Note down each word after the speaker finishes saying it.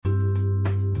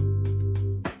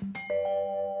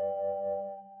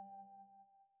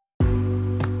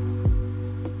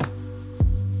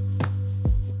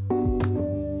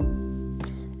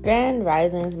Grand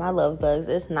Risings, my love bugs.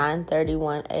 It's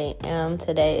 9:31 a.m.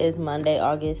 Today is Monday,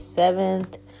 August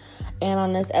 7th. And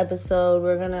on this episode,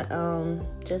 we're going to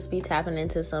just be tapping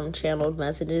into some channeled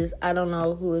messages. I don't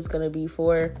know who it's going to be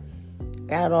for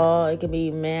at all. It could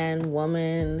be man,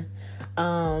 woman.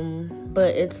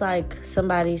 But it's like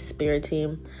somebody's spirit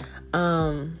team.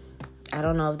 I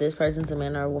don't know if this person's a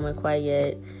man or a woman quite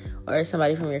yet, or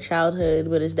somebody from your childhood,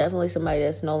 but it's definitely somebody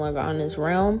that's no longer on this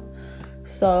realm.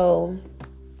 So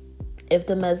if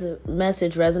the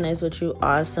message resonates with you,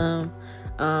 awesome.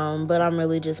 But I'm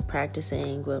really just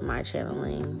practicing with my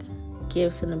channeling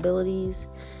gifts and abilities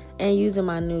and using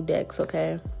my new decks,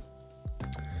 okay?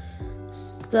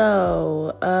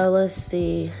 So, let's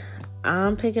see.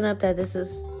 I'm picking up that this is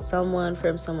someone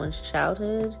from someone's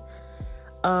childhood.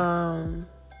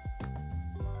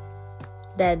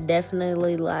 That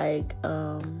definitely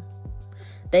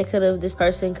this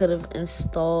person could have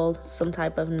installed some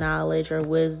type of knowledge or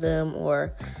wisdom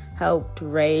or helped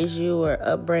raise you or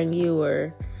upbring you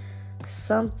or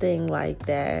something like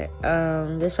that.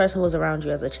 This person was around you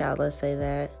as a child, let's say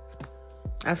that.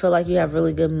 I feel like you have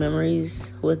really good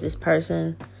memories with this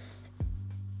person.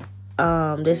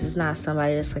 This is not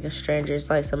somebody that's like a stranger.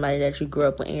 It's like somebody that you grew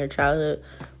up with in your childhood,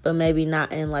 but maybe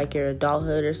not in like your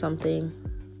adulthood or something.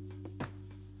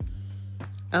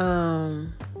 I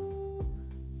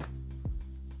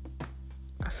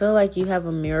feel like you have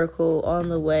a miracle on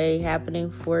the way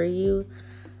happening for you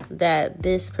that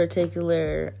this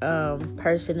particular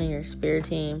person in your spirit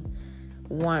team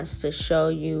wants to show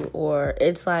you, or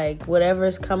it's like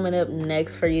whatever's coming up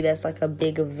next for you that's like a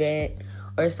big event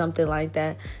or something like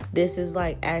that. This is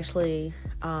like actually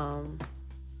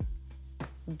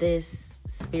this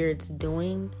spirit's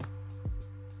doing.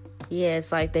 Yeah,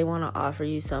 it's like they want to offer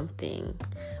you something.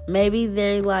 Maybe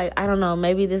they're like, I don't know,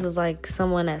 maybe this is like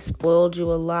someone that spoiled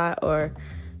you a lot or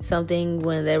something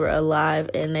when they were alive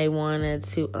and they wanted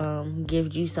to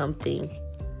give you something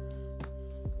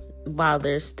while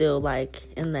they're still like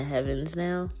in the heavens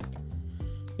now.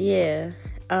 Yeah.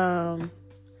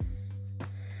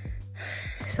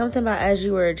 Something about as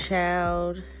you were a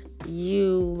child,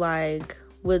 you like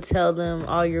would tell them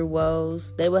all your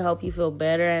woes. They would help you feel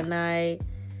better at night.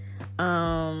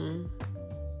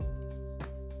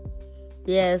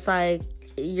 Yeah, it's like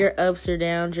your ups or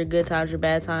downs, your good times, your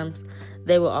bad times,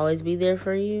 they will always be there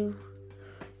for you.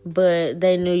 But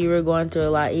they knew you were going through a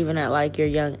lot, even at like your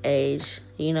young age,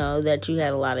 you know, that you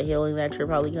had a lot of healing that you're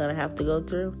probably going to have to go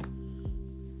through.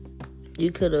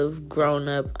 You could have grown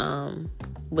up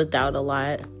without a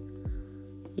lot.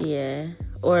 Yeah.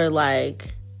 Or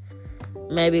like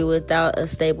maybe without a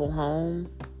stable home.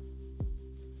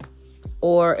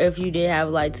 Or if you did have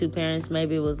like two parents,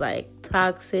 maybe it was like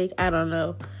toxic. I don't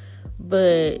know.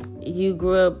 But you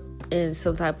grew up in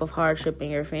some type of hardship in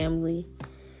your family.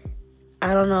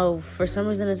 I don't know. For some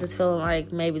reason, it's just feeling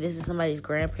like maybe this is somebody's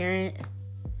grandparent,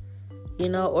 you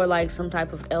know, or like some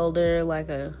type of elder, like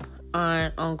a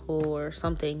aunt, uncle, or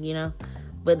something, you know.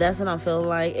 But that's what I'm feeling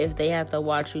like, if they have to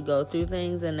watch you go through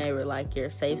things and they were like your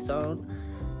safe zone,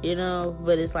 you know.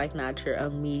 But it's like not your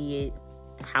immediate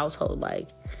household, like.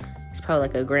 It's probably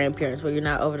like a grandparents where you're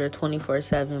not over there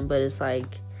 24/7, but it's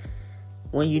like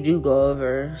when you do go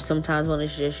over, sometimes when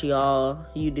it's just y'all,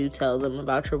 you do tell them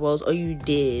about your woes, or you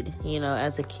did, you know,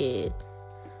 as a kid.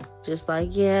 Just like,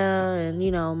 yeah, and,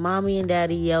 you know, mommy and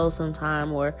daddy yell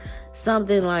sometime, or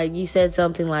something like, you said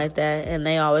something like that, and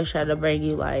they always try to bring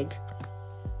you, like,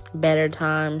 better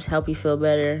times, help you feel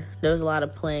better. There was a lot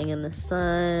of playing in the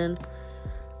sun.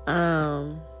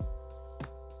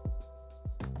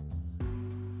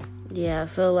 Yeah, I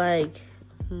feel like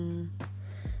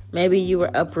maybe you were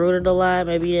uprooted a lot.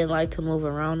 Maybe you didn't like to move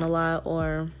around a lot.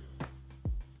 Or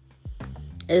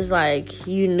it's like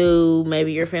you knew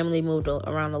maybe your family moved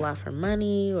around a lot for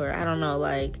money. Or I don't know,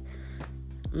 like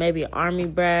maybe an army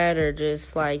brat, or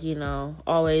just like, you know,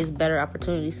 always better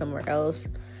opportunity somewhere else.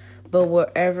 But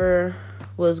whatever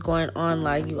was going on,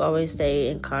 like you always stay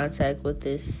in contact with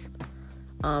this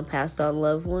passed on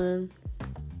loved one.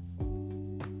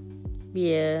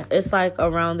 Yeah, it's like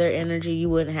around their energy, you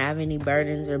wouldn't have any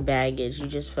burdens or baggage. You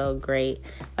just felt great.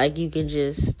 Like you can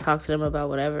just talk to them about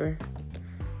whatever.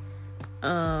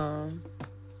 Yeah,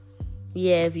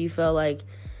 if you felt like,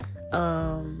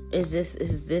 is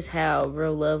this how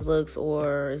real love looks,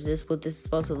 or is this what this is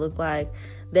supposed to look like?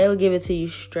 They would give it to you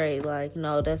straight. Like,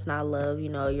 no, that's not love. You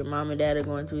know, your mom and dad are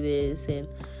going through this, and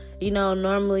you know,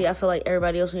 normally I feel like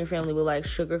everybody else in your family would like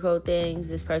sugarcoat things.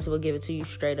 This person will give it to you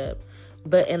straight up.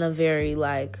 But in a very,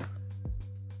 like,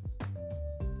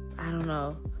 I don't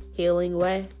know, healing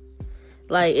way.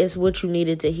 like, it's what you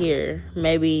needed to hear.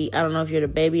 Maybe, I don't know if you're the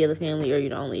baby of the family or you're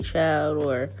the only child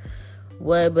or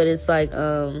what, but it's like,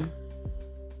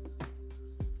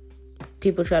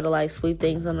 people try to, like, sweep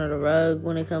things under the rug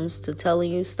when it comes to telling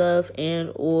you stuff,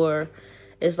 and or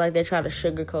it's like they try to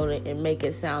sugarcoat it and make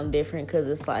it sound different, because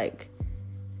it's like,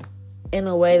 in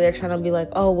a way, they're trying to be like,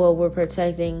 oh, well, we're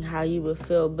protecting how you would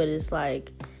feel, but it's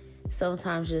like,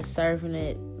 sometimes just serving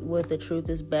it with the truth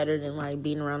is better than, like,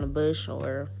 beating around the bush,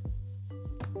 or,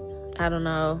 I don't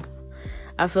know.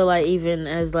 I feel like even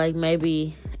as, like,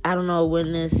 maybe, I don't know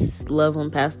when this loved one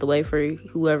passed away for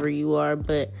whoever you are,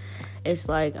 but it's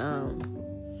like,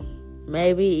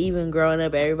 maybe even growing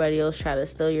up, everybody else try to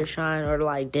steal your shine, or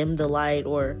like dim the light,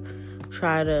 or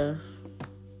try to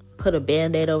put a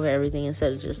band-aid over everything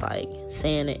instead of just like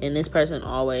saying it. And this person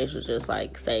always would just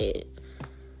like say it,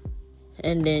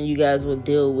 and then you guys will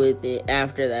deal with it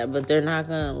after that, but they're not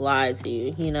gonna lie to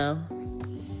you, you know?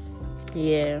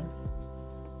 Yeah.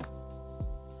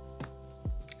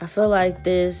 I feel like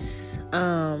this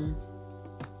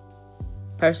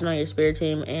person on your spirit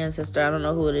team, ancestor, I don't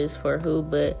know who it is for who,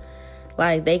 but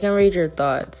like, they can read your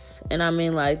thoughts. And I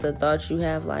mean, like, the thoughts you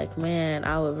have, like, man,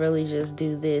 I would really just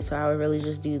do this, or I would really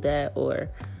just do that, or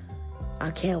I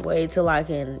can't wait till I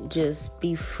can just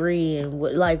be free, and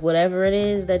like, whatever it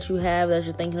is that you have that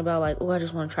you're thinking about, like, oh, I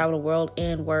just want to travel the world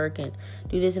and work and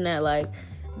do this and that, like,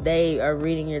 they are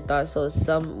reading your thoughts. So it's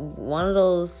one of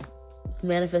those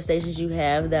manifestations you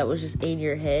have that was just in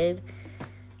your head,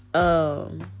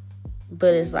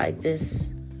 but it's like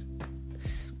this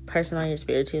person on your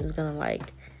spirit team is gonna,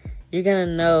 like, you're gonna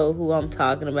know who I'm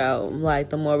talking about, like,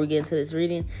 the more we get into this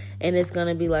reading, and it's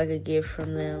gonna be like a gift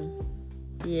from them.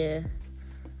 Yeah.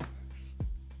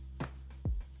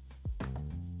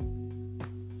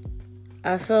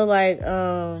 I feel like,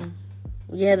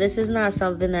 yeah, this is not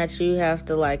something that you have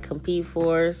to, like, compete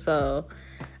for, so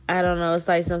I don't know, it's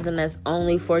like something that's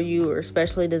only for you, or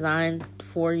specially designed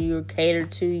for you, or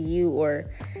catered to you, or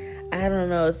I don't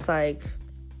know, it's like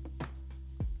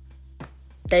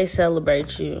they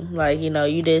celebrate you. Like, you know,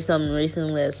 you did something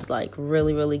recently that's like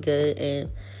really, really good, and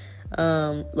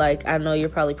like, I know you're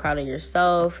probably proud of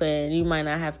yourself, and you might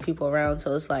not have people around,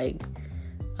 so it's like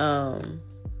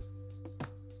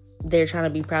they're trying to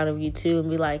be proud of you too, and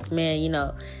be like, man, you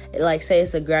know, like, say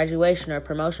it's a graduation or a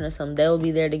promotion or something, they'll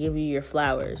be there to give you your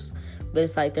flowers, but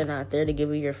it's like they're not there to give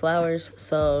you your flowers,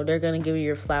 so they're gonna give you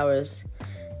your flowers,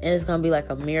 and it's gonna be like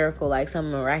a miracle, like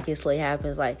something miraculously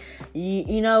happens, like,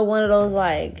 you know, one of those,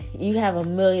 like, you have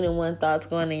 1,000,001 thoughts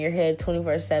going in your head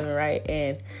 24/7, right?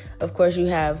 And of course you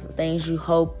have things you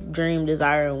hope, dream,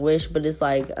 desire, and wish, but it's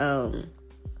like,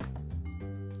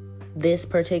 this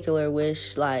particular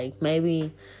wish, like,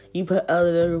 maybe you put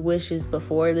other wishes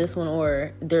before this one,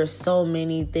 or there's so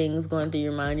many things going through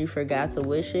your mind you forgot to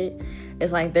wish it.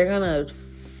 It's like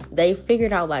they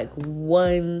figured out like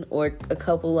one or a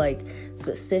couple like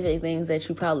specific things that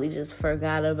you probably just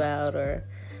forgot about, or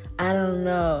I don't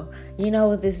know. You know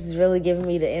what this is really giving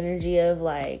me the energy of?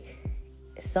 Like,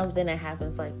 something that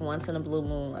happens like once in a blue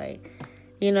moon, like,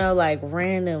 you know, like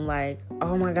random, like,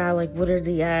 oh my God, like, what are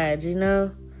the odds, you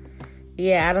know?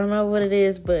 Yeah, I don't know what it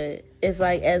is, but it's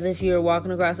like as if you're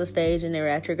walking across the stage and they're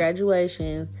at your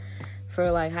graduation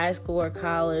for like high school or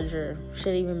college or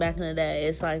shit, even back in the day.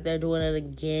 It's like they're doing it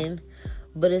again,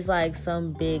 but it's like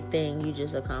some big thing you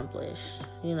just accomplished,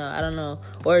 you know, I don't know,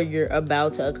 or you're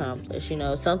about to accomplish, you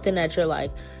know, something that you're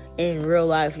like, in real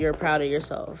life, you're proud of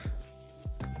yourself.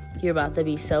 You're about to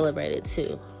be celebrated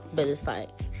too, but it's like,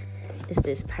 it's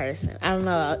this person. I don't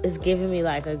know, it's giving me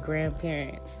like a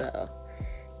grandparent, so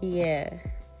yeah.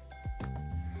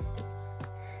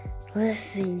 Let's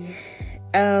see.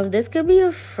 This could be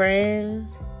a friend.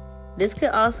 This could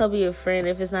also be a friend.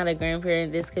 If it's not a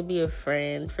grandparent, this could be a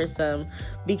friend for some.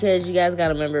 Because you guys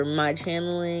gotta remember, my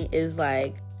channeling is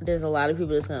like, there's a lot of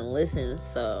people that's gonna listen.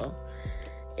 So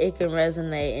it can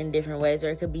resonate in different ways. Or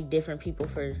it could be different people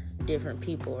for different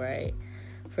people, right?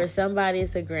 For somebody,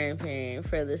 it's a grandparent.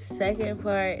 For the second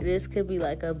part, this could be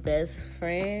like a best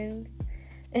friend.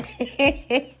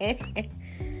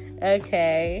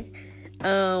 Okay.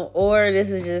 Or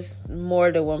this is just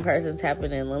more than one person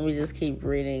tapping in. Let me just keep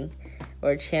reading,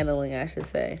 or channeling, I should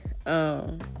say.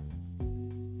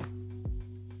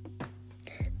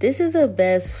 This is a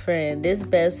best friend. This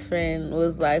best friend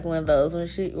was like one of those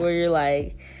where you're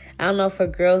like, I don't know, for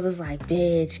girls it's like,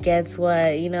 bitch, guess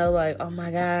what? You know, like, oh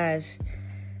my gosh,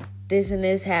 this and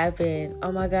this happened.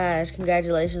 Oh my gosh,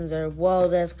 congratulations. Or, whoa,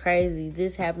 that's crazy.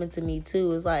 This happened to me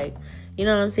too. It's like, you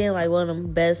know what I'm saying? Like one of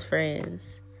them best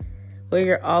friends. where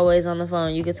you're always on the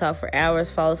phone. You could talk for hours,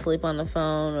 fall asleep on the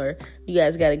phone, or you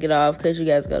guys got to get off because you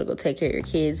guys got to go take care of your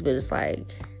kids. But it's like,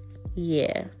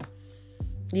 yeah,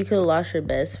 you could have lost your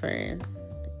best friend.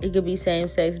 It could be same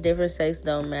sex, different sex,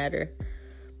 don't matter.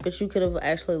 But you could have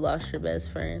actually lost your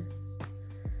best friend.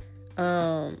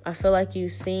 I feel like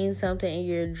you've seen something in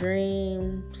your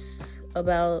dreams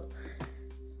about,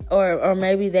 or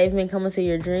maybe they've been coming to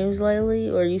your dreams lately,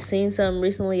 or you've seen something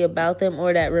recently about them,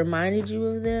 or that reminded you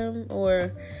of them,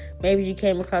 or maybe you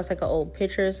came across like an old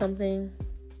picture or something.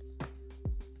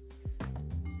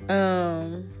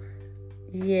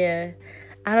 Yeah.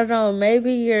 I don't know,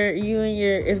 maybe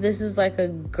if this is like a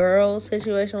girl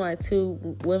situation, like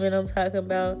two women I'm talking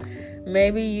about,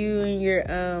 maybe you and your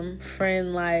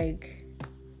friend like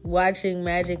watching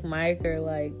Magic Mike, or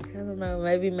like, I don't know,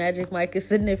 maybe Magic Mike is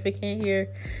significant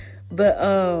here, but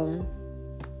I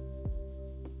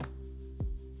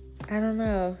don't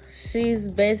know. She's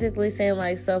basically saying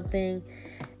like something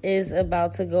is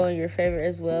about to go in your favor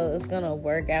as well. It's gonna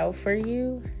work out for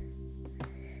you.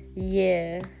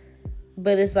 Yeah.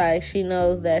 But it's like she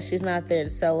knows that she's not there to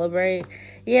celebrate.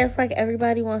 Yeah, it's like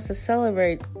everybody wants to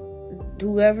celebrate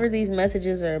whoever these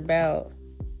messages are about.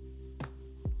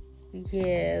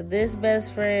 Yeah, this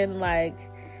best friend, like,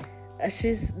 this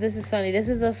is funny. This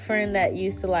is a friend that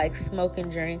used to like smoke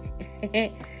and drink.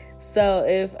 So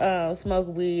if smoke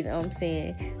weed, I'm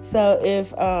saying. So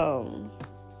if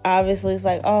obviously it's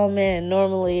like, oh man,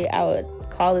 normally I would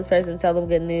call this person, tell them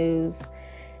good news.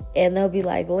 And they'll be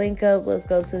like, link up, let's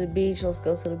go to the beach, let's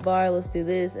go to the bar, let's do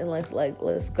this, and let's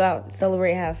go out and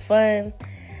celebrate, have fun.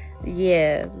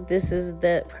 Yeah, this is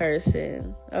that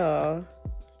person. Oh.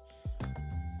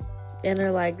 And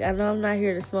they're like, I know I'm not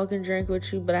here to smoke and drink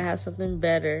with you, but I have something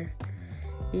better.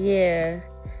 Yeah.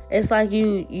 It's like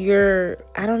you're,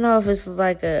 I don't know if it's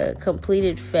like a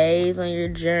completed phase on your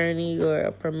journey, or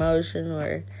a promotion,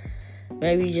 or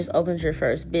maybe you just opened your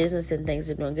first business and things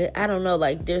are doing good. I don't know.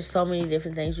 Like, there's so many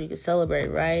different things you could celebrate,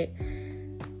 right?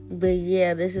 But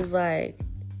yeah, this is like,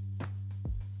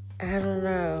 I don't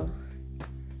know.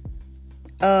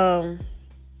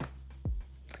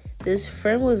 This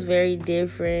friend was very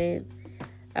different.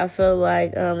 I feel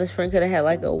like this friend could have had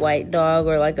like a white dog,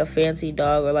 or like a fancy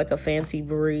dog, or like a fancy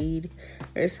breed,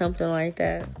 or something like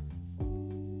that.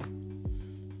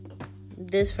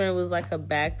 This friend was like a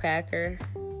backpacker.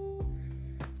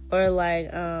 Or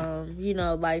like,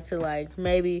 like to like,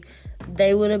 maybe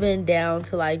they would have been down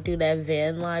to like do that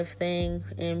van life thing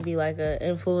and be like an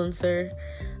influencer.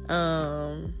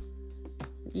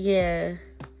 Yeah.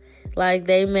 Like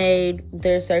they made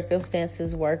their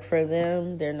circumstances work for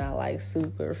them. They're not like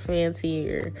super fancy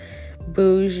or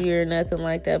bougie or nothing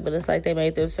like that. But it's like they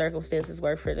made their circumstances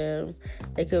work for them.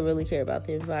 They could really care about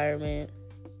the environment.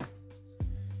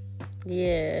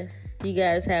 Yeah. You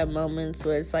guys have moments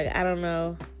where it's like, I don't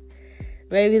know.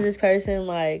 Maybe this person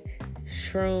like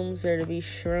shrooms, or to be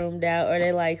shroomed out, or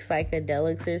they like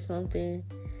psychedelics or something.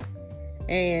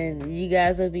 And you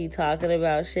guys will be talking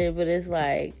about shit, but it's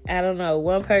like, I don't know,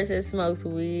 one person smokes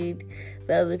weed,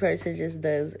 the other person just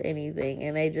does anything.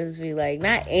 And they just be like,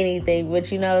 not anything, but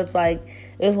it's like,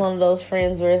 it's one of those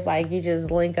friends where it's like you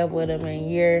just link up with them and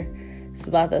you're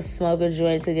about to smoke a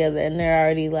joint together and they're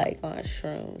already like on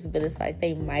shrooms. But it's like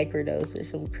they microdose or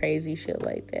some crazy shit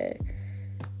like that.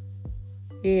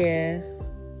 Yeah.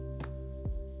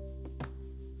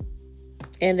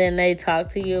 And then they talk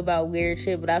to you about weird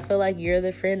shit, but I feel like you're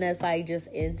the friend that's like just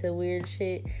into weird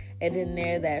shit, and then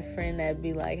they're that friend that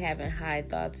be like having high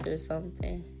thoughts or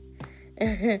something.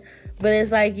 But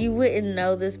it's like you wouldn't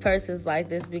know this person's like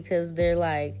this because they're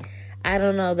like, I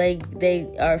don't know,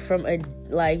 they are from a,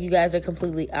 like, you guys are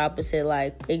completely opposite.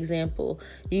 Like, example,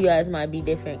 you guys might be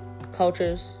different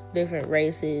cultures, different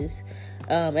races,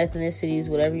 ethnicities,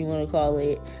 whatever you want to call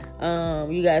it.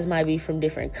 You guys might be from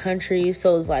different countries,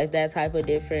 so it's like that type of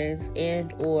difference.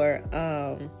 And or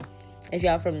if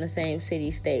y'all from the same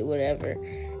city, state, whatever,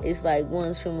 it's like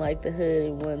one's from like the hood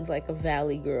and one's like a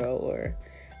valley girl. Or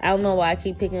I don't know why I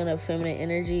keep picking up feminine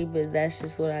energy, but that's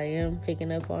just what I am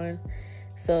picking up on.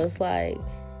 So it's like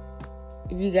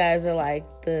you guys are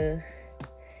like the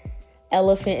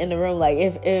elephant in the room. Like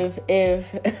if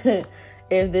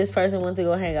if this person went to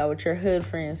go hang out with your hood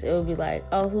friends, it would be like,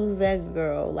 oh, who's that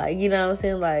girl? Like, you know what I'm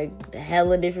saying? Like,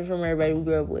 hella different from everybody we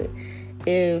grew up with.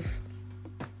 If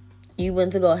you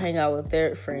went to go hang out with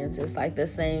their friends, it's like the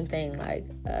same thing. Like,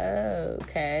 oh,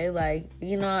 okay. Like,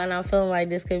 and I'm feeling like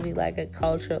this could be like a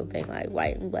cultural thing, like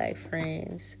white and black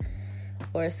friends.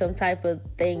 Or some type of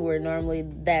thing where normally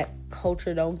that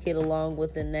culture don't get along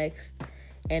with the next.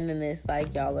 And then it's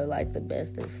like y'all are like the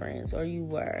best of friends. Or you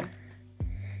were.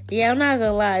 Yeah, I'm not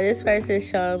gonna lie. This person's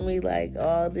showing me, like,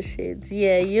 all the shits.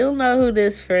 Yeah, you'll know who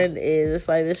this friend is. It's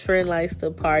like this friend likes to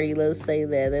party. Let's say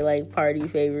that. They like party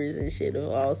favors and shit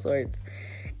of all sorts.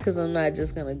 Because I'm not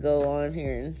just gonna go on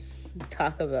here and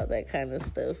talk about that kind of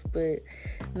stuff. But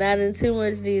not in too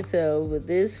much detail. But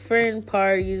this friend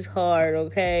parties hard,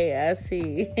 okay? I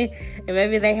see. And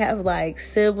maybe they have, like,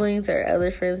 siblings or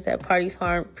other friends that parties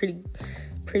hard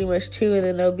pretty much too. And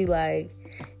then they'll be like,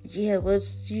 yeah,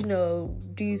 let's,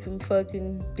 do some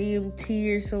fucking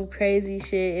DMT or some crazy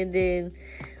shit, and then,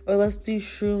 or let's do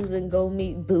shrooms and go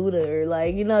meet Buddha, or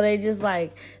like, they just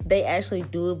like, they actually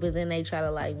do it, but then they try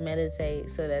to like meditate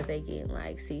so that they can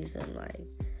like see some like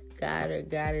God or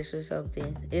goddess or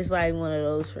something. It's like one of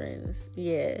those friends.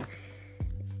 Yeah.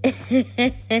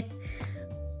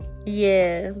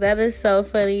 Yeah, that is so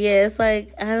funny. Yeah, it's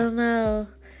like, I don't know.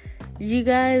 You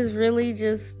guys really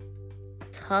just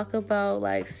talk about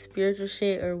like spiritual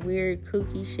shit or weird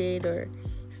kooky shit or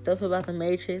stuff about the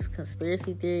Matrix,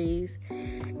 conspiracy theories,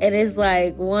 and it's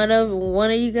like one of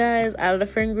you guys out of the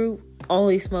friend group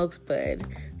only smokes bud.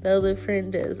 The other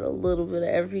friend does a little bit of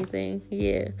everything.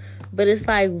 Yeah, but it's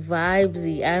like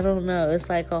vibesy. I don't know. It's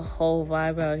like a whole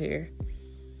vibe out here.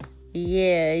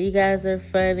 Yeah, you guys are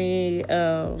funny.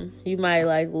 You might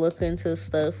like look into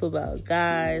stuff about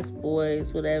guys,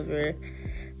 boys, whatever.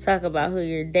 Talk about who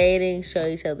you're dating, show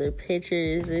each other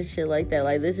pictures and shit like that.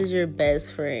 Like, this is your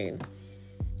best friend.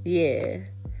 Yeah.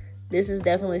 This is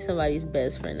definitely somebody's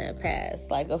best friend that passed.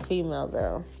 Like, a female,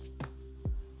 though.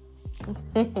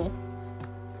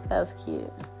 That's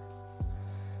cute.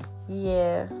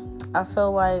 Yeah. I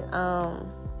feel like,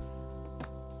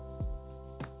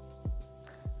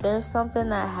 there's something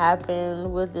that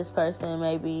happened with this person.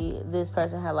 Maybe this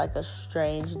person had, like, a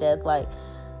strange death. Like,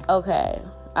 okay,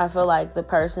 I feel like the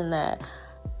person that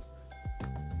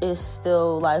is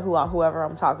still, like, whoever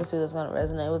I'm talking to is going to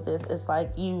resonate with this. It's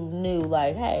like you knew,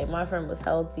 like, hey, my friend was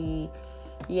healthy.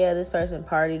 Yeah, this person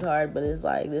partied hard, but it's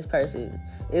like this person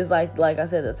is, like I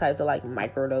said, the type to, like,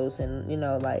 microdose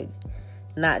and, like,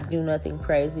 not do nothing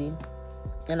crazy.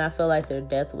 And I feel like their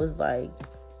death was, like,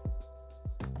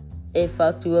 it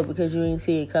fucked you up because you didn't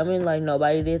see it coming. Like,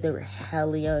 nobody did. They were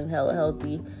hella young, hella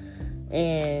healthy.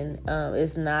 And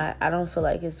it's not, I don't feel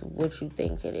like it's what you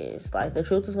think it is. Like, the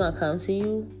truth is gonna come to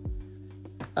you.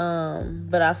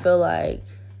 But I feel like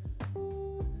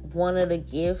one of the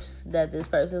gifts that this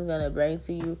person's gonna bring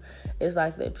to you is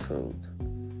like the truth.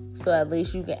 So at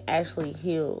least you can actually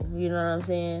heal. You know what I'm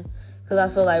saying? Because I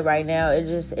feel like right now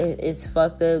it's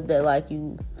fucked up that like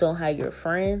you don't have your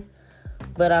friend.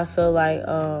 But I feel like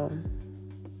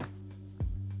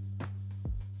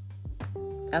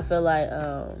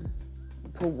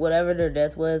whatever their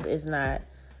death was, it's not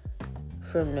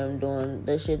from them doing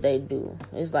the shit they do.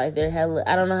 It's like they're hella,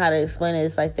 I don't know how to explain it.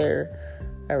 It's like they're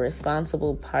a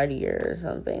responsible partier or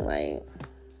something. Like,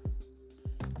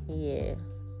 yeah.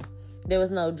 There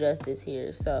was no justice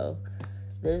here, so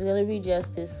there's gonna be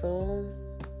justice soon.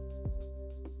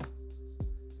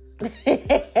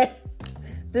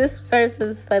 This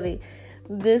person's funny.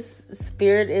 This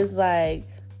spirit is like,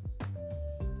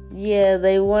 yeah,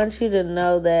 they want you to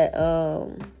know that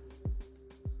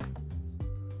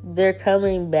they're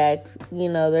coming back.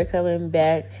 They're coming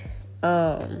back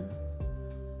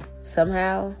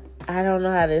somehow. I don't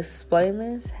know how to explain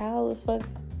this. How the fuck?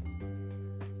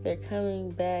 They're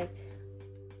coming back.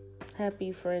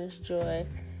 Happy French joy.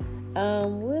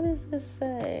 What does this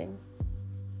say?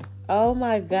 Oh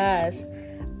my gosh.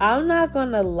 I'm not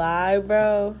gonna lie,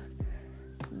 bro.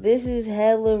 This is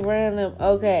hella random.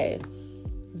 Okay.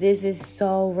 This is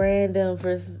so random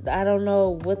I don't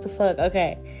know what the fuck.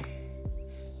 Okay.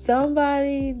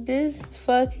 This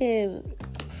fucking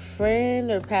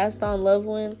friend or passed on loved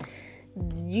one,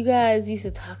 you guys used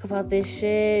to talk about this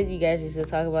shit.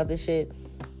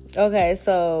 Okay,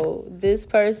 so this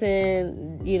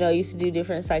person, used to do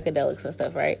different psychedelics and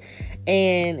stuff, right?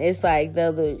 And it's like the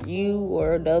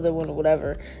other one or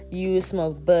whatever, you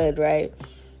smoke bud, right?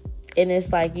 And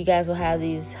it's like you guys will have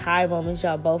these high moments,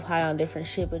 y'all both high on different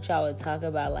shit, but y'all would talk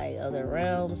about like other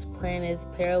realms, planets,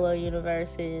 parallel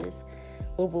universes,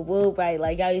 whoop whoop whoop, right?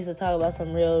 Like y'all used to talk about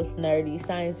some real nerdy,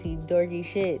 sciencey, dorky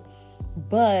shit.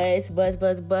 But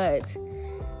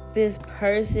this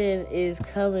person is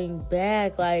coming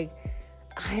back. Like,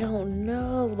 I don't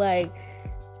know. Like,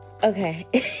 okay.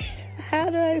 How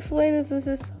do I explain this? This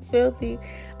is so filthy.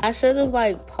 I should have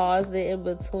like paused it in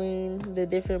between the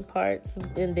different parts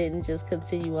and didn't just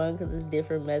continue on because it's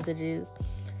different messages.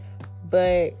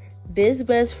 But this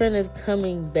best friend is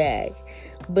coming back.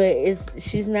 But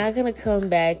she's not going to come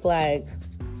back like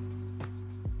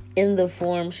in the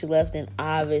form she left in,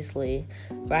 obviously,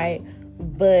 right?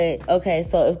 But, okay,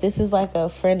 so if this is like a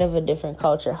friend of a different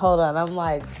culture, hold on, I'm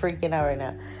like freaking out right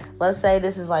now. Let's say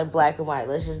this is like black and white.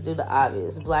 Let's just do the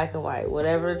obvious, black and white,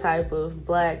 whatever type of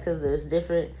black, because there's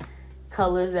different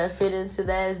colors that fit into that.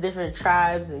 There's different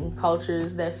tribes and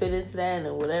cultures that fit into that,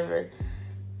 and whatever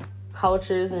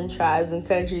cultures and tribes and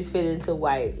countries fit into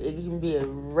white. It can be a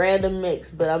random mix,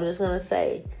 but I'm just going to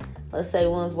say, let's say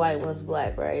one's white, one's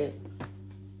black, right?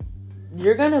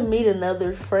 You're going to meet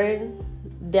another friend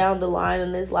down the line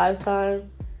in this lifetime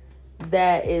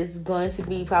that is going to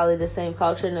be probably the same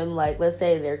culture, and then, like, let's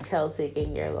say they're Celtic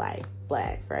and you're like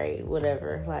black, right?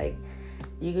 Whatever. Like,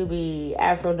 you could be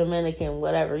Afro-Dominican,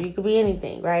 whatever. You could be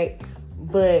anything, right?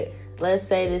 But let's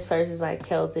say this person's like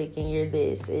Celtic and you're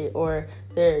this, or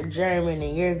they're German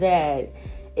and you're that.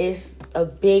 It's a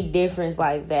big difference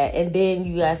like that. And then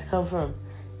you guys come from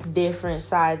different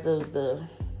sides of the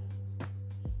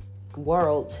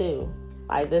world too.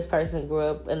 Like, this person grew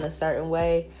up in a certain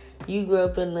way, you grew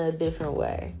up in a different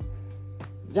way.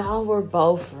 Y'all were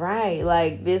both right.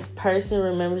 Like, this person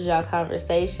remembers y'all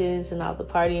conversations and all the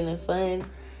partying and fun.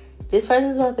 This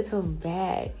person's about to come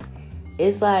back.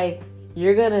 It's like,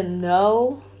 you're gonna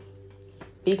know,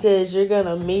 because you're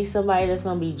gonna meet somebody that's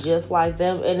gonna be just like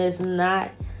them. And it's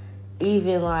not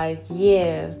even like,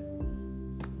 yeah,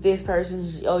 this person,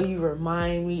 oh, you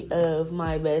remind me of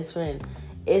my best friend.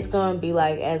 It's gonna be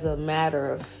like, as a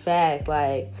matter of fact.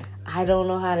 Like, I don't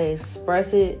know how to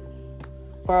express it.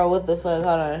 Bro, what the fuck?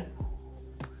 Hold on.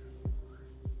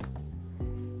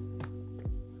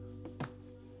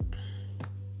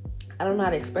 I don't know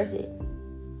how to express it.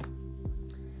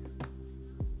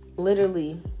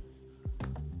 Literally.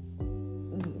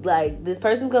 Like, this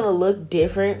person's gonna look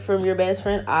different from your best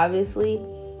friend, obviously.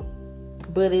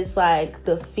 But it's like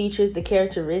the features, the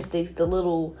characteristics, the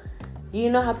little... You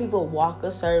know how people walk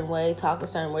a certain way, talk a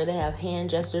certain way, they have hand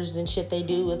gestures and shit they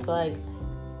do? It's like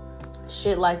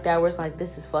shit like that where it's like,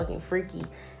 this is fucking freaky.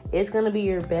 It's gonna be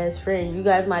your best friend. You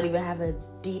guys might even have a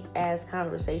deep ass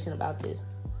conversation about this.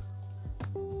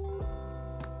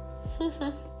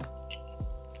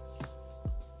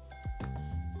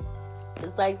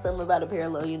 It's like something about a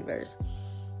parallel universe.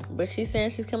 But she's saying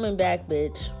she's coming back,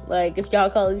 bitch. Like, if y'all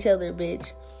call each other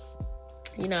bitch,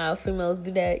 you know how females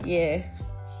do that? Yeah.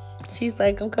 She's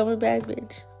like, I'm coming back,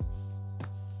 bitch.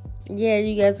 Yeah,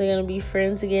 you guys are gonna be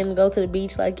friends again, go to the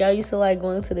beach. Like, y'all used to like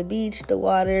going to the beach, the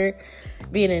water,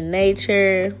 being in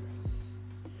nature,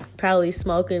 probably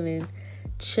smoking and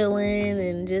chilling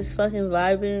and just fucking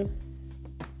vibing.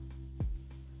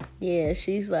 Yeah,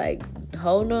 she's like,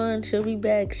 hold on, she'll be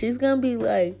back. She's gonna be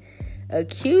like a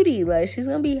cutie. Like, she's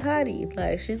gonna be hottie.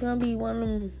 Like, she's gonna be one of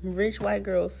them rich white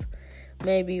girls,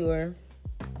 maybe, or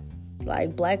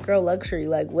like black girl luxury,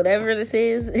 like whatever this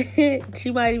is. She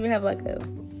might even have like a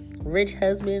rich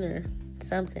husband or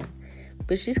something,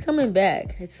 but she's coming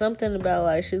back. It's something about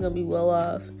like she's gonna be well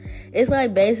off. It's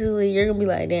like, basically, you're gonna be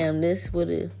like, damn, this would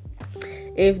have,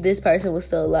 if this person was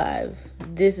still alive,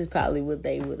 this is probably what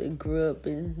they would have grew up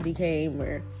and became,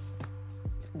 or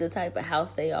the type of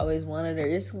house they always wanted, or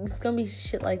it's gonna be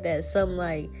shit like that. Something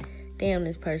like, damn,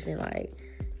 this person, like,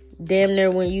 damn near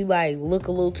when you like look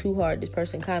a little too hard, this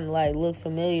person kind of like look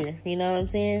familiar. You know what I'm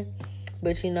saying?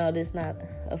 But you know, this not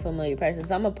a familiar person.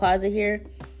 So I'm gonna pause it here,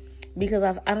 because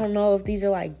I don't know if these are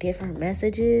like different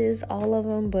messages, all of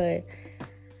them, but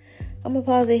I'm gonna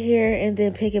pause it here and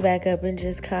then pick it back up and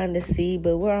just kind of see.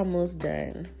 But we're almost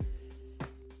done.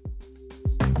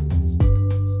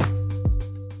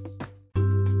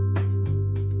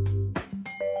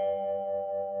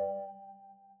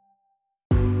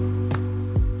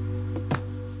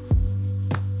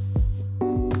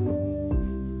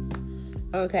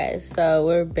 Okay, so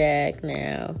we're back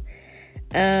now.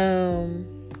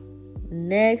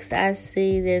 Next I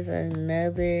see there's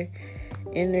another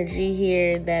energy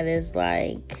here that is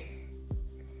like,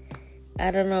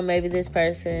 I don't know, maybe this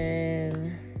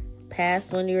person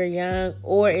passed when you were young,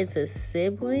 or it's a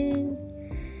sibling.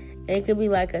 It could be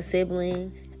like a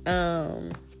sibling.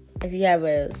 If you have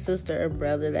a sister or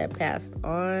brother that passed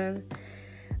on,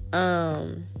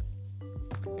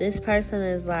 this person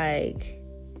is like,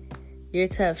 you're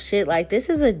tough shit. Like, this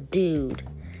is a dude.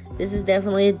 This is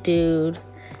definitely a dude.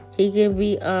 He can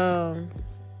be,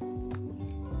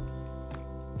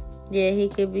 he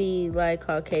could be like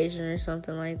Caucasian or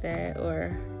something like that,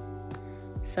 or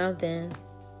something.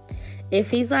 If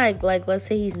he's like let's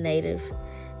say he's native,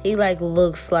 he like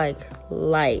looks like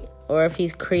light, or if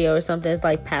he's Creole or something, it's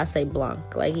like passe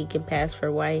blanc, like he can pass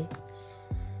for white,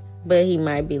 but he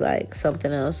might be like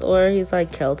something else, or he's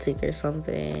like Celtic or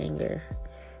something, or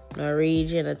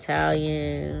Norwegian,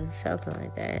 Italian, something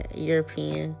like that,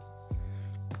 European,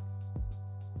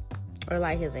 or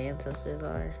like his ancestors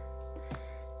are.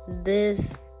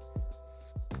 This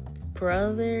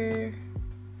brother,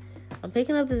 I'm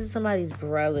picking up this is somebody's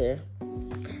brother.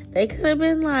 They could have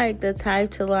been like the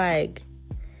type to like,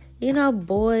 you know,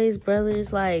 boys,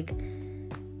 brothers, like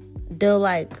they'll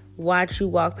like watch you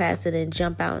walk past it and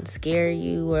jump out and scare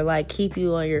you, or like keep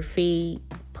you on your feet,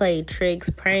 play tricks,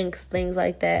 pranks, things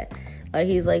like that. Like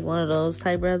he's like one of those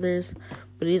type brothers,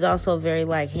 but he's also very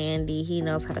like handy. He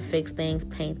knows how to fix things,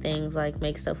 paint things, like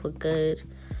make stuff look good.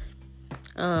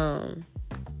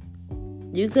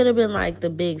 You could have been like the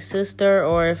big sister,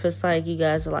 or if it's like you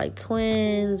guys are like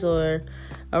twins or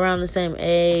around the same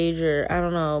age, or I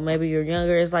don't know, maybe you're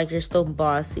younger, it's like you're still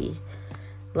bossy.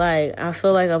 Like, I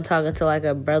feel like I'm talking to like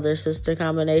a brother-sister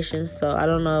combination, so I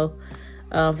don't know.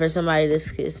 For somebody,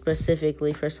 this is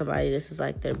specifically for somebody, this is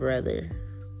like their brother.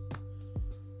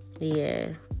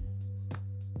 Yeah.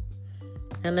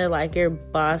 And they're like, you're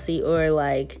bossy or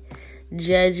like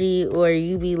judgy, or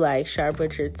you be like sharp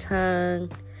with your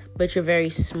tongue, but you're very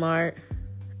smart.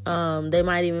 They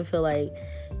might even feel like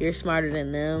you're smarter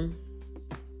than them.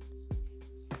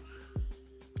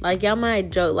 Like, y'all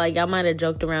might have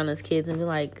joked around as kids and be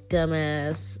like,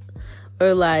 dumbass,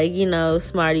 or like, you know,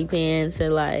 smarty pants,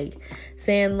 or like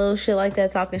saying little shit like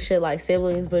that, talking shit like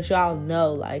siblings, but y'all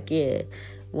know, like, yeah,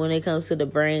 when it comes to the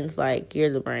brains, like,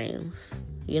 you're the brains,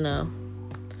 you know.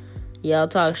 Y'all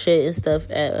talk shit and stuff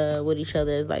with each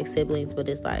other as like siblings, but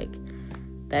it's like,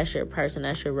 that's your person,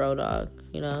 that's your road dog,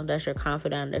 you know, that's your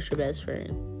confidant, that's your best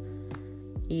friend.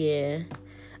 Yeah.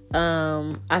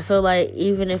 I feel like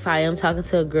even if I am talking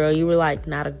to a girl, you were like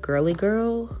not a girly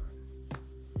girl.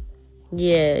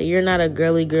 Yeah, you're not a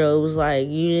girly girl. It was like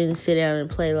you didn't sit down and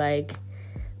play like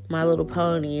My Little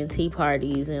Pony and tea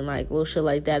parties and like little shit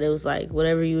like that. It was like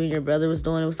whatever you and your brother was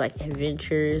doing, it was like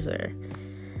adventures, or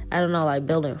I don't know, like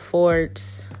building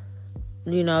forts.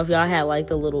 You know, if y'all had like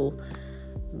the little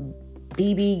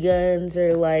BB guns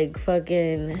or like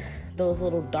fucking those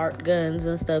little dart guns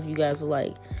and stuff, you guys would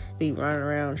like be running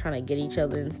around trying to get each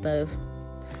other and stuff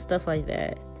like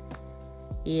that.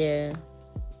 Yeah,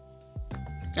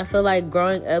 I feel like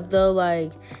growing up though,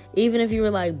 like even if you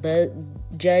were like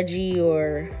judgy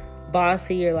or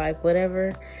bossy or like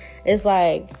whatever, it's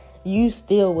like you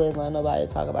still wouldn't let nobody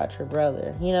talk about your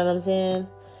brother, you know what I'm saying?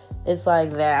 It's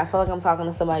like that. I feel like I'm talking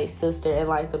to somebody's sister and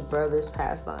like the brother's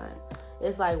pastime.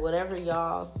 It's like whatever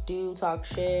y'all do, talk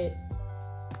shit,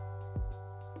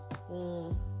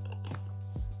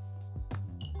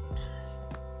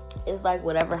 it's like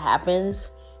whatever happens,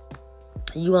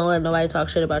 you won't let nobody talk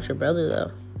shit about your brother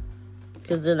though,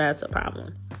 because then that's a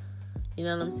problem. You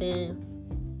know what I'm saying?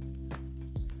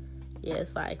 Yeah,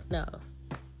 it's like, no,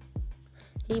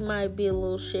 he might be a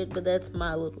little shit, but that's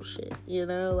my little shit, you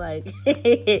know, like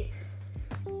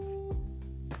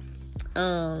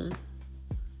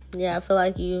yeah, I feel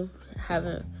like you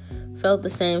haven't felt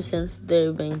the same since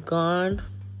they've been gone.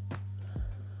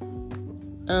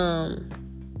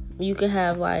 You could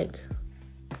have like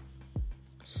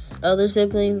other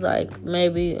siblings, like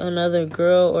maybe another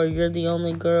girl, or you're the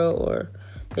only girl, or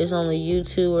it's only you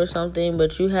two or something,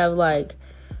 but you have like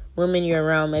women you're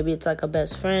around. Maybe it's like a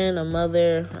best friend, a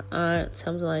mother, aunt,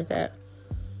 something like that.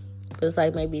 But it's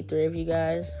like maybe 3 of you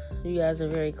guys. You guys are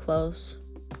very close.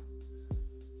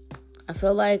 I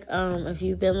feel like if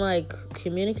you've been like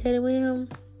communicating with him,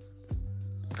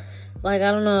 like,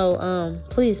 I don't know,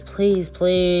 please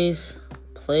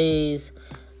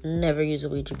never use a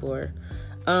Ouija board.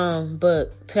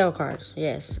 But tarot cards,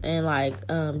 yes. And like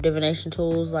divination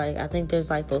tools, like I think there's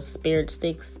like those spirit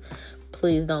sticks.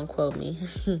 Please don't quote me.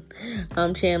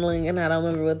 I'm channeling and I don't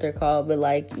remember what they're called, but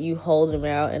like you hold them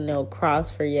out and they'll cross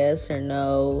for yes or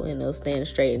no, and they'll stand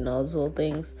straight and those little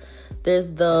things.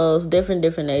 There's those different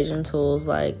divination tools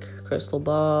like crystal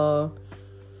ball,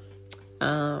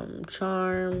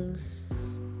 charms,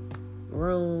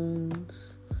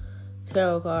 runes,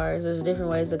 tarot cards. There's different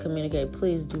ways to communicate.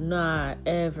 Please do not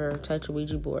ever touch a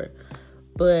Ouija board.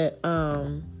 But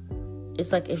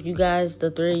it's like if you guys,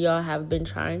 the 3 of y'all, have been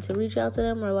trying to reach out to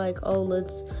them, or like, oh,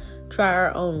 let's try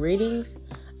our own readings,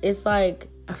 it's like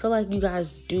I feel like you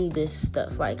guys do this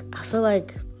stuff. Like I feel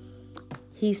like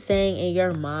he's saying in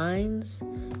your minds,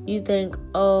 you think,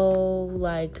 oh,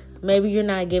 like maybe you're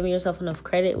not giving yourself enough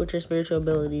credit with your spiritual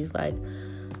abilities. Like,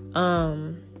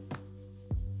 oh,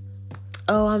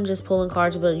 I'm just pulling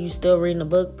cards, but you still reading a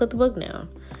book. Put the book down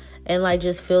and like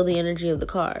just feel the energy of the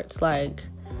cards, like,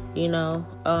 you know,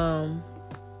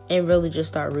 and really just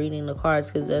start reading the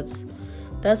cards, because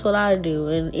that's what I do.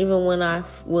 And even when I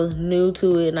was new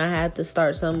to it and I had to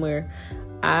start somewhere,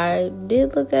 I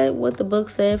did look at what the book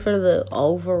said for the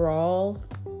overall,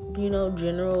 you know,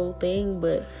 general thing,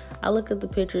 but I look at the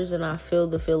pictures and I feel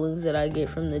the feelings that I get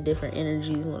from the different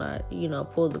energies when I,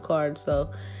 pull the card.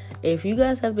 So if you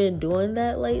guys have been doing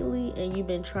that lately and you've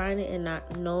been trying it and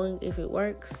not knowing if it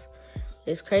works,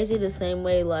 it's crazy the same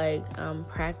way like I'm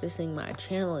practicing my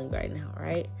channeling right now,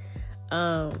 right?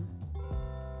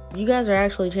 You guys are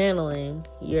actually channeling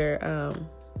your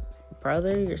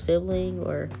brother, your sibling,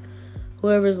 or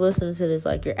whoever's listening to this.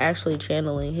 Like, you're actually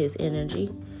channeling his energy.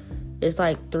 It's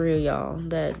like 3 of y'all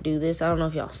that do this. I don't know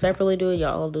if y'all separately do it,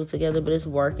 y'all all do it together, but it's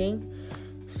working.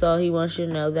 So he wants you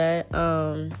to know that.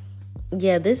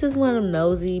 Yeah, this is one of them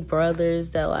nosy brothers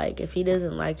that, like, if he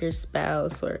doesn't like your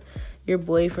spouse or your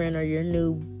boyfriend or your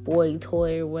new boy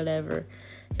toy or whatever,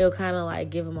 he'll kind of like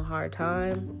give him a hard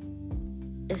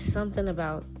time. It's something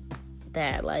about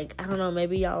that. Like, I don't know,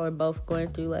 maybe y'all are both going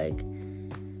through like,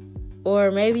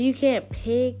 or maybe you can't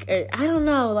pick, or I don't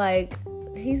know, like,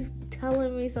 he's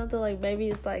telling me something like maybe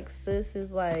it's like sis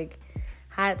is like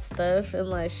hot stuff and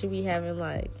like she be having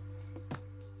like,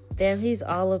 damn, he's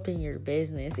all up in your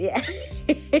business. Yeah.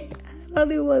 I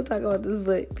don't even want to talk about this,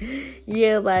 but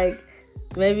yeah, like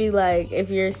maybe like if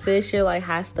you're a sis, you're like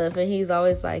hot stuff and he's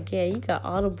always like, yeah, you got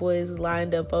all the boys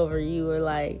lined up over you, or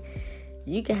like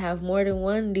you can have more than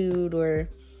one dude, or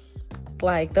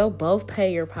like they'll both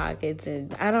pay your pockets.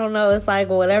 And I don't know, it's like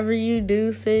whatever you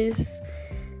do, sis,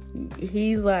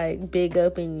 he's like big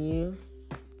up in you.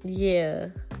 Yeah.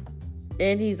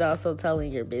 And he's also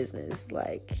telling your business,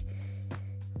 like,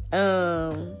 but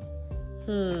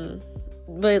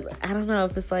I don't know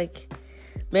if it's like,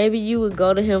 maybe you would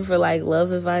go to him for like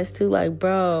love advice too, like,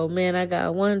 bro, man, I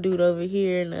got one dude over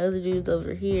here and the other dude's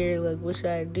over here, like, what should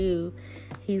I do?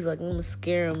 He's like, I'm gonna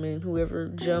scare him, and whoever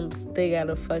jumps, they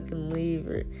gotta fucking leave.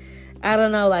 Or I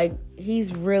don't know, like,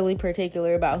 he's really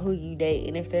particular about who you date,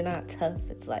 and if they're not tough,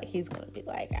 it's like he's gonna be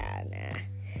like, nah,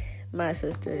 my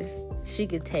sister, she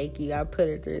could take you, I put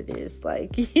her through this,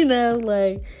 like,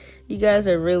 like, you guys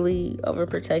are really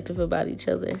overprotective about each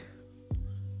other.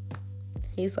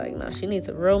 He's like, no, she needs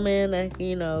a real man that,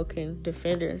 can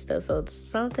defend her and stuff. So it's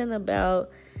something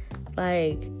about,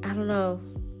 like, I don't know.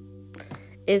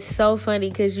 It's so funny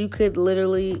because you could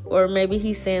literally, or maybe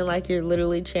he's saying like you're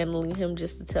literally channeling him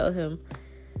just to tell him,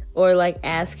 or like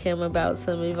ask him about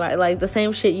some advice, like the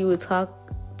same shit you would talk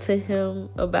to him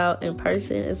about in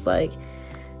person. It's like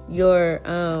you're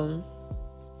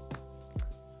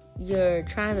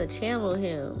trying to channel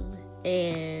him,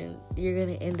 and you're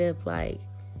gonna end up like,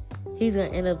 he's gonna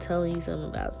end up telling you something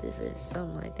about this or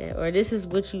something like that, or this is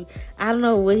what you, I don't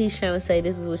know what he's trying to say,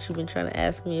 this is what you've been trying to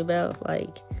ask me about,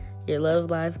 like your love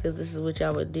life, because this is what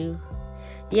y'all would do.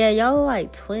 Yeah, y'all are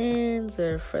like twins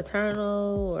or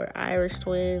fraternal or Irish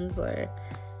twins or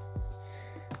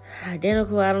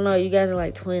identical. I don't know. You guys are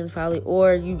like twins probably,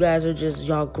 or you guys are just,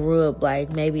 y'all grew up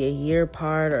like maybe a year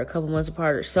apart or a couple months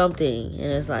apart or something,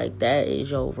 and it's like that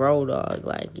is your road dog.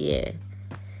 Like, yeah,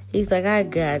 he's like, I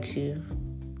got you.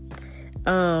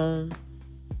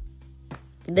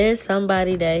 There's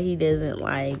somebody that he doesn't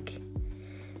like.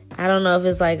 I don't know if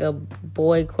it's like a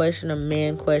boy question, a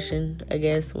man question. I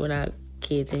guess we're not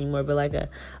kids anymore, but like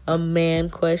a man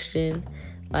question,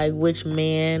 like which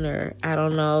man, or I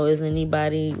don't know, is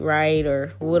anybody right,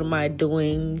 or what am I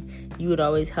doing? You would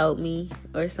always help me,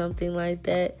 or something like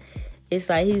that. It's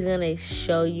like he's gonna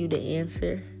show you the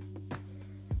answer.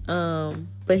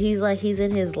 But he's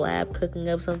in his lab cooking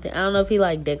up something. I don't know if he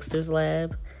like Dexter's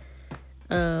lab.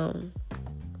 I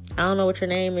don't know what your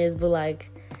name is, but like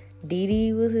Dee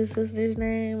Dee was his sister's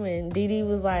name, and Dee Dee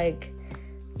was like,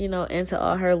 into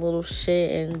all her little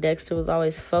shit, and Dexter was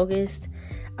always focused.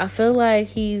 I feel like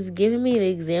he's giving me an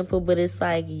example, but it's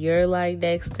like you're like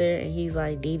Dexter and he's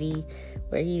like Dee Dee,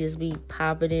 where he just be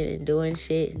popping it and doing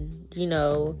shit, and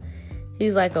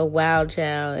he's like a wild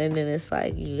child, and then it's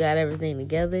like you got everything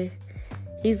together.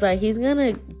 He's like, he's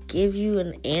gonna give you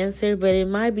an answer, but it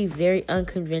might be very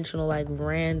unconventional, like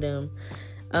random,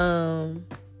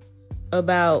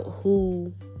 about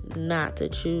who not to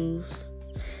choose.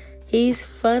 He's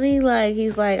funny, like,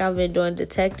 he's like, I've been doing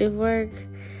detective work.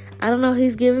 I don't know,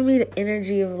 he's giving me the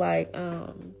energy of like,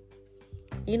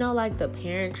 like the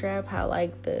Parent Trap, how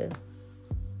like the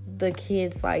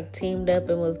kids like teamed up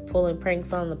and was pulling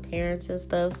pranks on the parents and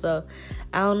stuff. So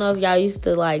I don't know if y'all used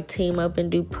to like team up and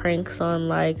do pranks on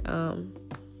like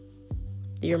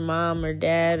your mom or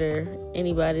dad or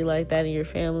anybody like that in your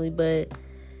family, but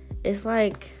it's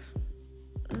like,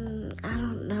 I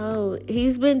don't know,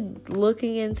 he's been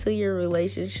looking into your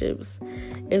relationships,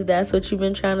 if that's what you've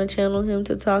been trying to channel him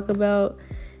to talk about.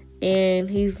 And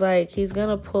he's like, he's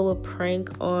gonna pull a prank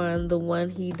on the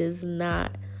one he does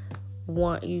not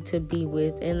want you to be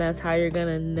with, and that's how you're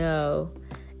gonna know.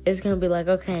 It's gonna be like,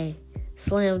 okay,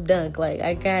 slam dunk. Like,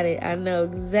 I got it. I know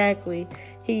exactly.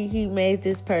 He made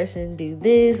this person do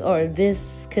this, or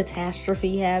this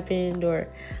catastrophe happened, or,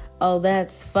 oh,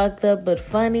 that's fucked up but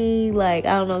funny. Like,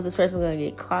 I don't know if this person's gonna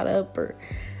get caught up, or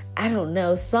I don't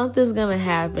know. Something's gonna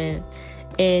happen,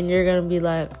 and you're gonna be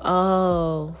like,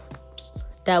 oh,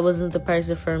 that wasn't the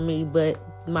person for me, but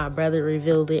my brother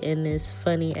revealed it in this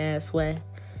funny ass way.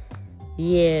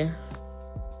 Yeah,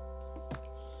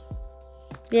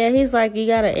 he's like, you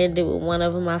gotta end it with one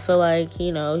of them. I feel like,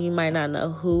 you might not know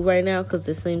who right now, because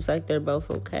it seems like they're both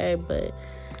okay, but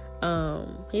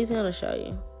he's gonna show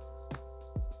you.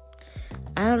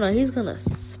 I don't know, he's gonna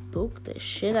spook the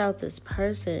shit out this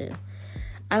person.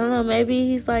 I don't know, maybe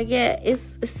he's like, yeah,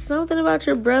 it's something about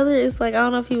your brother. It's like, I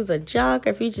don't know if he was a jock,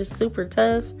 or if he's just super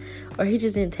tough, or he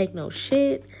just didn't take no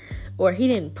shit, or he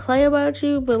didn't play about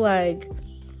you, but like,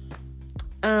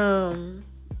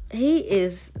 he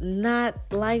is not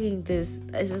liking this.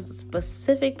 It's a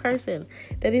specific person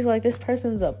that he's like, this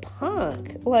person's a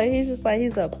punk. Like, he's just like,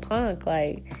 he's a punk.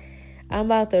 Like, I'm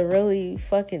about to really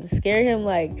fucking scare him.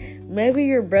 Like, maybe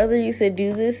your brother used to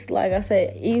do this. Like I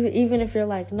said, even if you're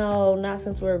like, no, not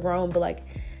since we're grown, but like,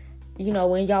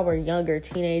 when y'all were younger,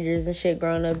 teenagers and shit,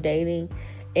 growing up, dating.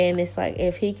 And it's like,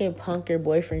 if he can punk your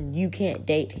boyfriend, you can't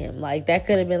date him. Like, that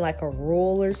could have been like a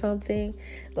rule or something.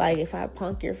 Like, if I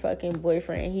punk your fucking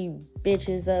boyfriend and he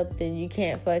bitches up, then you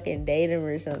can't fucking date him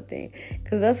or something.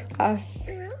 Because that's what I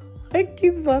feel like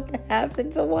he's about to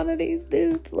happen to one of these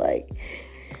dudes. Like,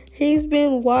 he's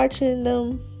been watching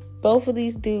both of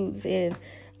these dudes. And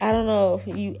I don't know if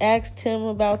you asked him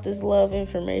about this love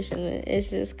information. It's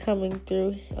just coming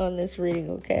through on this reading,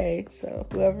 okay? So,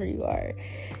 whoever you are.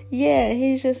 Yeah,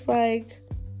 he's just like,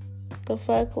 the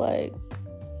fuck, like,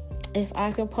 if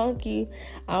I can punk you,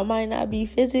 I might not be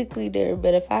physically there,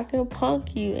 but if I can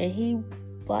punk you and he,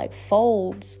 like,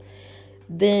 folds,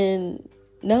 then,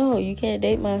 no, you can't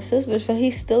date my sister. So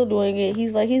he's still doing it.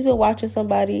 He's like, he's been watching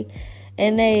somebody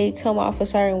and they come off a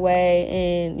certain way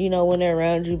and, when they're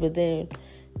around you, but then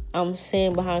I'm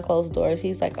seeing behind closed doors,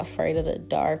 he's, like, afraid of the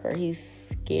dark, or he's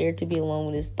scared to be alone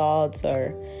with his thoughts,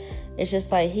 or it's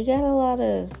just, like,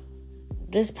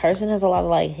 this person has a lot of,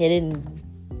 like, hidden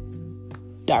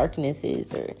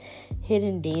darknesses or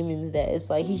hidden demons that it's,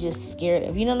 like, he's just scared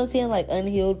of. You know what I'm saying? Like,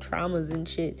 unhealed traumas and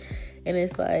shit. And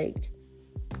it's, like,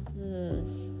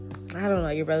 I don't know.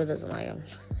 Your brother doesn't like him.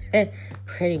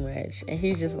 Pretty much. And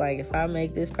he's just like, if I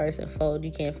make this person fold,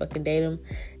 you can't fucking date him.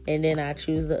 And then I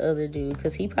choose the other dude,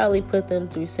 because he probably put them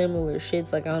through similar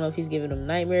shits. Like, I don't know if he's giving them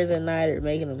nightmares at night, or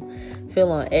making them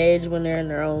feel on edge when they're in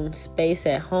their own space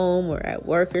at home or at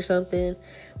work or something,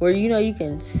 where you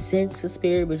can sense the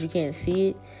spirit but you can't see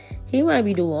it. He might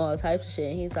be doing all types of shit,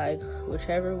 and he's like,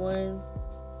 whichever one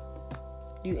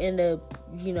you end up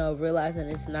realizing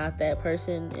it's not that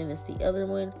person and it's the other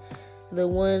one, the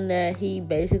one that he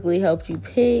basically helped you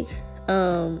pick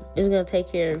is gonna take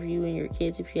care of you and your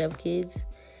kids if you have kids.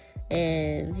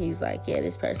 And he's like, yeah,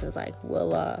 this person's like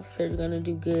well off. They're gonna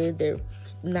do good. They're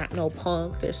not no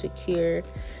punk. They're secure.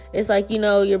 It's like,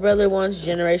 your brother wants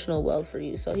generational wealth for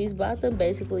you. So he's about to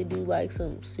basically do like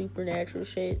some supernatural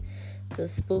shit to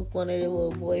spook one of your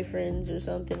little boyfriends or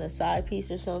something, a side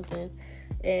piece or something.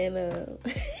 And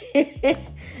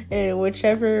and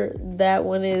whichever that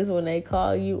one is, when they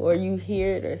call you, or you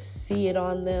hear it or see it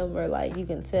on them, or like you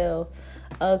can tell,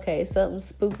 okay, something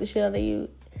spooked the shit out of you,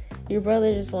 your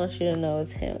brother just wants you to know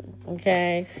it's him.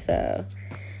 Okay, so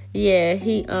yeah,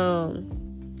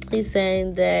 he's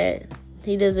saying that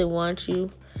he doesn't want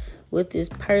you with this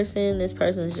person. This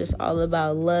person is just all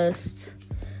about lust.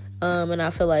 And I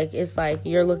feel like it's like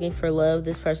you're looking for love,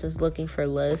 this person's looking for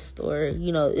lust, or,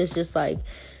 it's just like,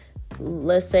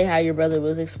 let's say how your brother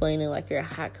was explaining, like, you're a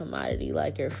hot commodity,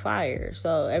 like you're fire.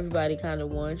 So everybody kind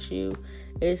of wants you.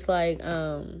 It's like,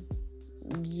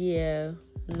 yeah,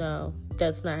 no,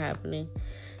 that's not happening.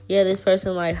 Yeah, this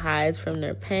person, like, hides from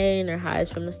their pain or hides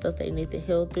from the stuff they need to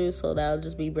heal through. So that'll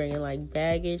just be bringing, like,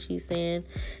 baggage, he's saying.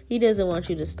 He doesn't want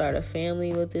you to start a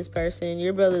family with this person.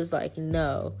 Your brother's like,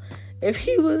 no. If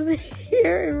he was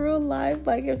here in real life,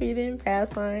 like, if he didn't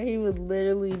pass on, he would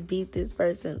literally beat this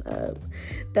person up.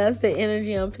 That's the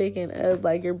energy I'm picking up.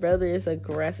 Like, your brother is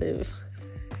aggressive.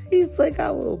 He's like, I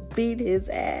will beat his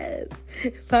ass.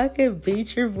 If I can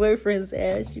beat your boyfriend's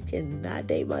ass, you cannot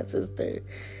date my sister.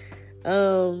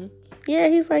 Yeah,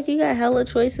 he's like, you got hella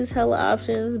choices, hella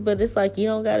options, but it's like, you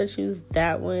don't gotta choose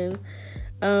that one.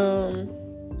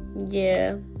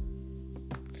 Yeah.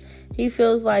 He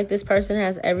feels like this person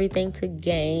has everything to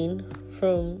gain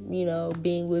from,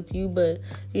 being with you, but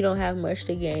you don't have much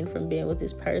to gain from being with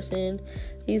this person.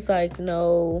 He's like,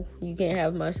 no, you can't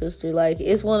have my sister. Like,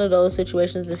 it's one of those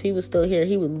situations, if he was still here,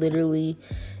 he would literally,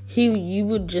 you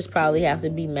would just probably have to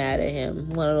be mad at him.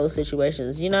 One of those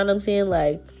situations. You know what I'm saying?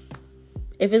 Like,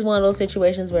 if it's one of those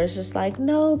situations where it's just like,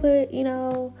 no, but,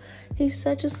 he's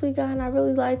such a sweet guy and I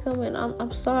really like him, and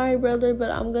I'm sorry, brother, but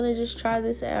I'm going to just try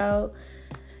this out.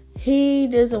 He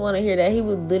doesn't want to hear that. He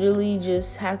would literally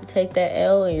just have to take that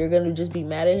L, and you're going to just be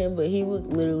mad at him, but he would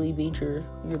literally beat your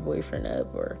boyfriend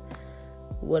up or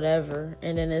whatever.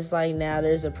 And then it's like, now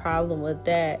there's a problem with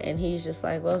that, and he's just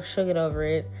like, well, she'll get over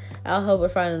it. I'll help her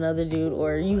find another dude,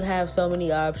 or you have so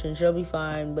many options, you'll be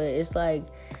fine. But it's like,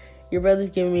 your brother's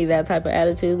giving me that type of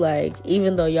attitude. Like,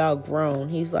 even though y'all grown,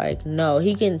 he's like, no,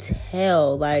 he can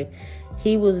tell. Like,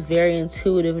 he was very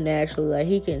intuitive naturally. Like,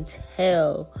 he can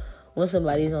tell when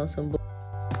somebody's on some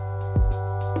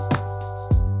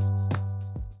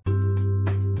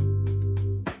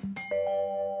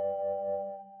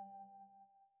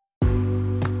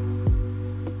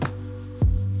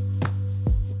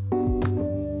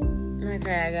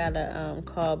Okay, I got a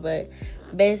call, but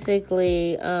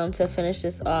basically, to finish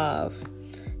this off,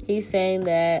 he's saying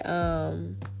that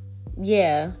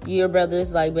your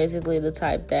brother's like basically the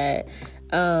type that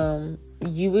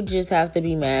you would just have to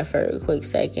be mad for a quick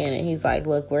second, and he's like,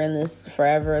 look, we're in this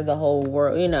forever, the whole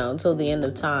world, until the end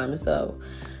of time. So,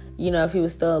 if he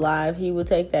was still alive, he would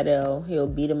take that L, he'll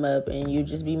beat him up, and you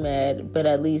just be mad, but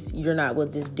at least you're not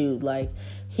with this dude. Like,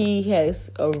 he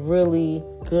has a really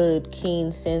good,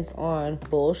 keen sense on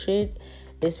bullshit,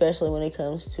 especially when it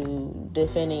comes to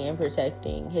defending and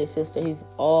protecting his sister. He's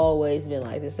always been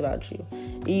like this about you,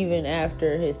 even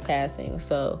after his passing.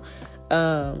 So,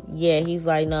 he's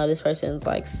like, no, this person's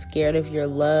like scared of your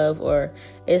love, or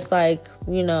it's like,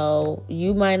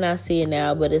 you might not see it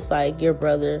now, but it's like your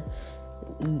brother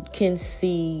can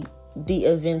see the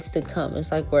events to come.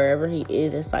 It's like wherever he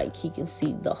is, it's like he can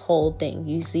see the whole thing.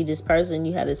 You see this person,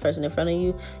 you had this person in front of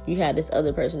you, you had this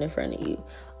other person in front of you.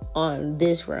 On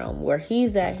this realm where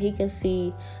he's at, he can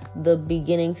see the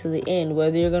beginning to the end,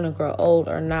 whether you're gonna grow old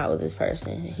or not with this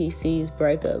person. He sees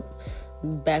breakup,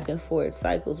 back and forth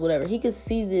cycles, whatever. He could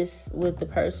see this with the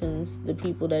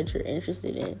people that you're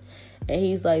interested in. And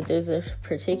he's like, there's a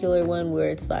particular one where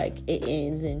it's like it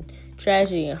ends in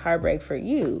tragedy and heartbreak for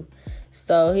you.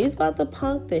 So he's about to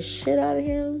punk the shit out of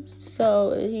him.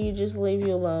 So he just leave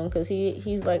you alone, because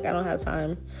he's like, I don't have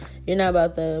time. You're not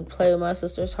about to play with my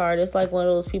sister's heart. It's like one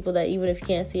of those people that even if you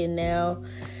can't see it now,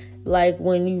 like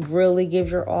when you really give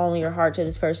your all and your heart to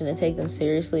this person and take them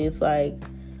seriously, it's like,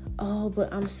 oh,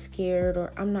 but I'm scared,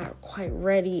 or I'm not quite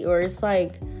ready, or it's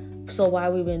like, so why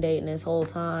we been dating this whole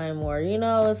time, or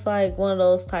it's like one of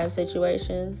those type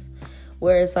situations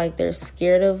where it's like they're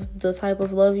scared of the type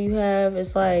of love you have.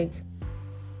 It's like,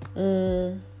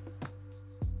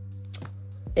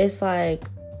 it's like,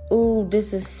 ooh,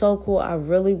 this is so cool, I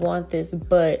really want this,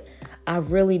 but I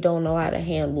really don't know how to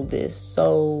handle this,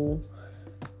 so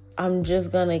I'm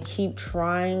just gonna keep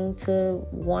trying to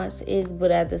want it,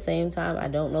 but at the same time, I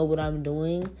don't know what I'm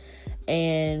doing.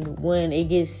 And when it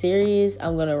gets serious,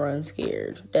 I'm gonna run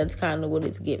scared. That's kind of what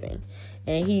it's giving.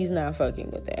 And he's not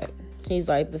fucking with that. He's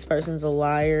like, this person's a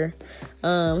liar.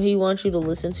 He wants you to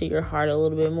listen to your heart a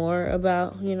little bit more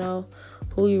about,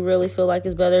 who you really feel like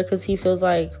is better. Because he feels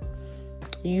like,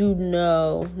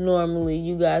 normally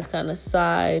you guys kind of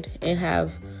side and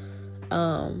have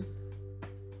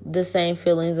the same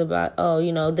feelings about,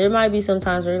 there might be some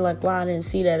times where you're like, wow, I didn't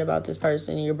see that about this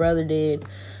person, and your brother did,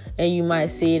 and you might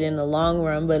see it in the long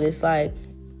run. But it's like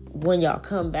when y'all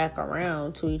come back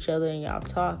around to each other and y'all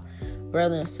talk,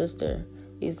 brother and sister,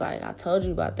 he's like, I told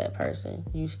you about that person,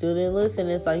 you still didn't listen.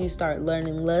 It's like you start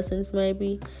learning lessons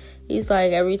maybe. He's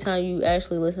like, every time you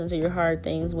actually listen to your heart,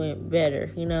 things went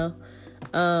better, and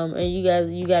you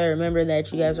got to remember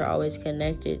that you guys are always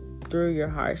connected through your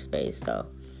heart space. So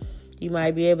you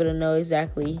might be able to know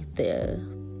exactly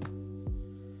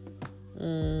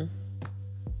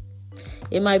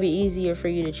it might be easier for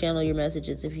you to channel your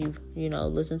messages if you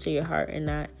listen to your heart and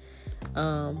not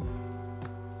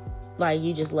like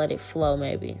you just let it flow.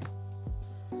 Maybe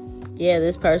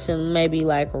this person may be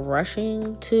like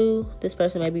rushing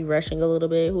a little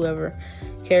bit, whoever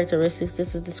characteristics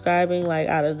this is describing. Like,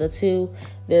 out of the two,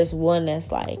 there's one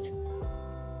that's like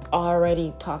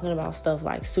already talking about stuff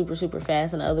like super, super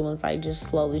fast, and the other one's like just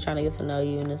slowly trying to get to know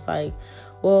you. And it's like,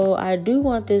 well, I do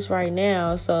want this right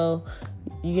now. So,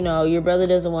 your brother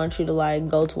doesn't want you to like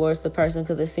go towards the person,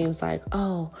 because it seems like,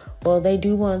 oh, well, they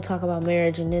do want to talk about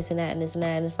marriage and this and that and this and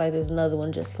that. And it's like there's another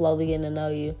one just slowly getting to know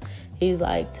you. He's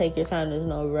like, take your time. There's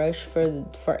no rush for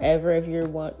forever. If you're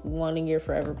wanting your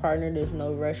forever partner, there's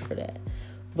no rush for that.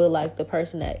 But like the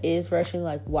person that is rushing,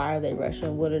 like, why are they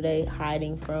rushing? What are they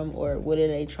hiding from? Or what are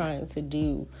they trying to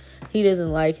do? He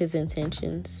doesn't like his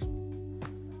intentions.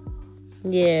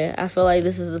 Yeah, I feel like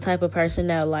this is the type of person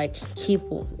that like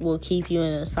will keep you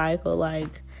in a cycle.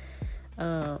 Like,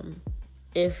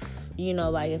 if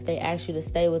if they ask you to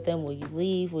stay with them, will you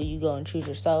leave? Will you go and choose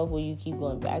yourself? Will you keep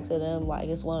going back to them? Like,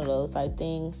 it's one of those type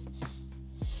things.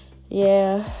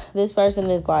 Yeah, this person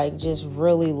is like just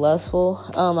really lustful.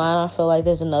 I feel like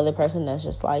there's another person that's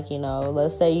just like,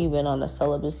 let's say you've been on a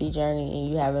celibacy journey and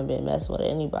you haven't been messing with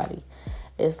anybody.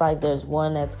 It's like there's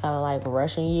one that's kind of like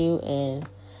rushing you, and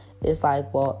it's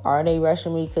like, well, are they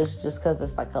rushing me because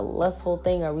it's like a lustful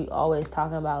thing? Are we always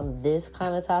talking about this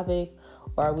kind of topic?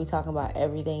 Or are we talking about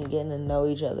everything, getting to know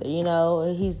each other?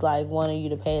 He's like wanting you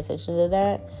to pay attention to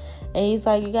that. And he's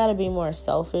like, you got to be more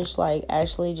selfish. Like,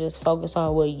 actually just focus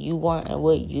on what you want and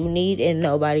what you need and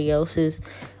nobody else's,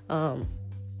 like,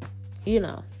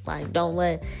 don't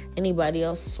let anybody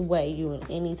else sway you in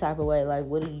any type of way. Like,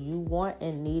 what do you want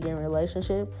and need in a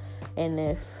relationship? And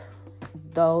if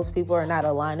those people are not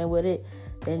aligning with it,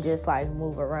 then just like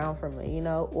move around from it,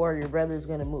 or your brother's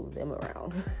gonna move them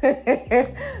around.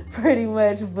 Pretty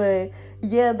much. But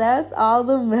yeah, that's all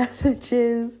the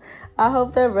messages. I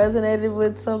hope that resonated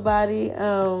with somebody.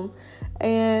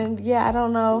 And yeah, I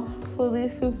don't know who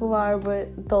these people are,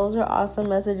 but those are awesome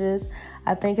messages.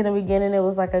 I think in the beginning it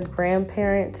was like a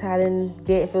grandparent. I didn't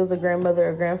get if it was a grandmother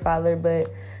or grandfather,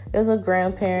 but it was a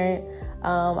grandparent.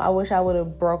 I wish I would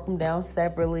have broke them down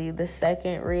separately. The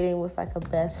second reading was like a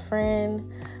best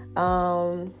friend.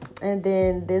 And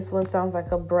then this one sounds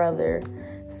like a brother.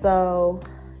 So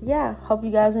yeah, hope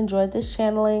you guys enjoyed this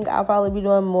channeling. I'll probably be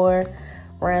doing more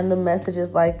random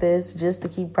messages like this just to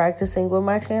keep practicing with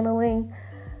my channeling.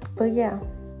 But yeah,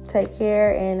 take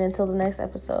care, and until the next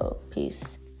episode,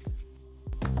 peace.